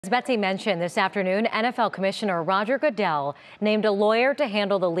As Betsy mentioned this afternoon, NFL Commissioner Roger Goodell named a lawyer to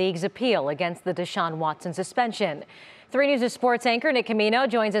handle the league's appeal against the Deshaun Watson suspension. 3 News' sports anchor Nick Camino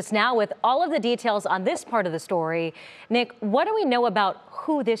joins us now with all of the details on this part of the story. Nick, what do we know about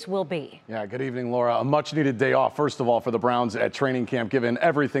who this will be? Yeah, good evening, Laura. A much-needed day off, first of all, for the Browns at training camp, given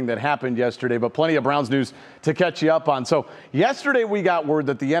everything that happened yesterday, but plenty of Browns news to catch you up on. So yesterday we got word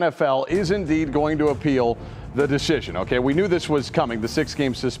that the NFL is indeed going to appeal the decision. Okay, we knew this was coming, the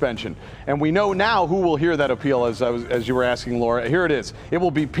 6-game suspension. And we know now who will hear that appeal, as you were asking, Laura. Here it is. It will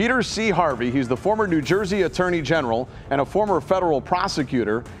be Peter C. Harvey. He's the former New Jersey Attorney General and a former federal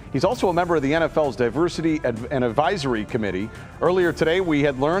prosecutor. He's also a member of the NFL's Diversity and Advisory Committee. Earlier today, we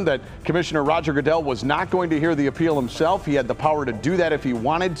had learned that Commissioner Roger Goodell was not going to hear the appeal himself. He had the power to do that if he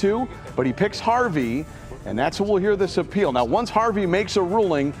wanted to, but he picks Harvey, and that's who will hear this appeal. Now, once Harvey makes a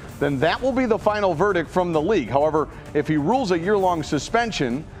ruling, then that will be the final verdict from the league. However, if he rules a year-long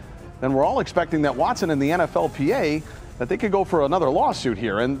suspension, then we're all expecting that Watson and the NFLPA, that they could go for another lawsuit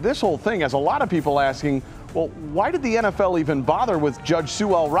here. And this whole thing has a lot of people asking, well, why did the NFL even bother with Judge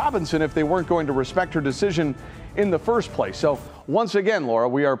Sue L. Robinson if they weren't going to respect her decision in the first place? So once again, Laura,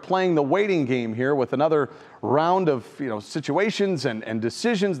 we are playing the waiting game here with another round of situations and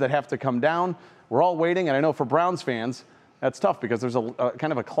decisions that have to come down. We're all waiting, and I know for Browns fans, that's tough because there's a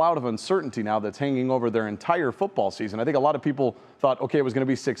kind of a cloud of uncertainty now that's hanging over their entire football season. I think a lot of people thought, okay, it was going to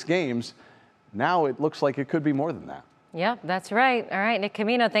be 6 games. Now it looks like it could be more than that. Yeah, that's right. All right, Nick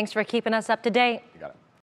Camino, thanks for keeping us up to date. You got it.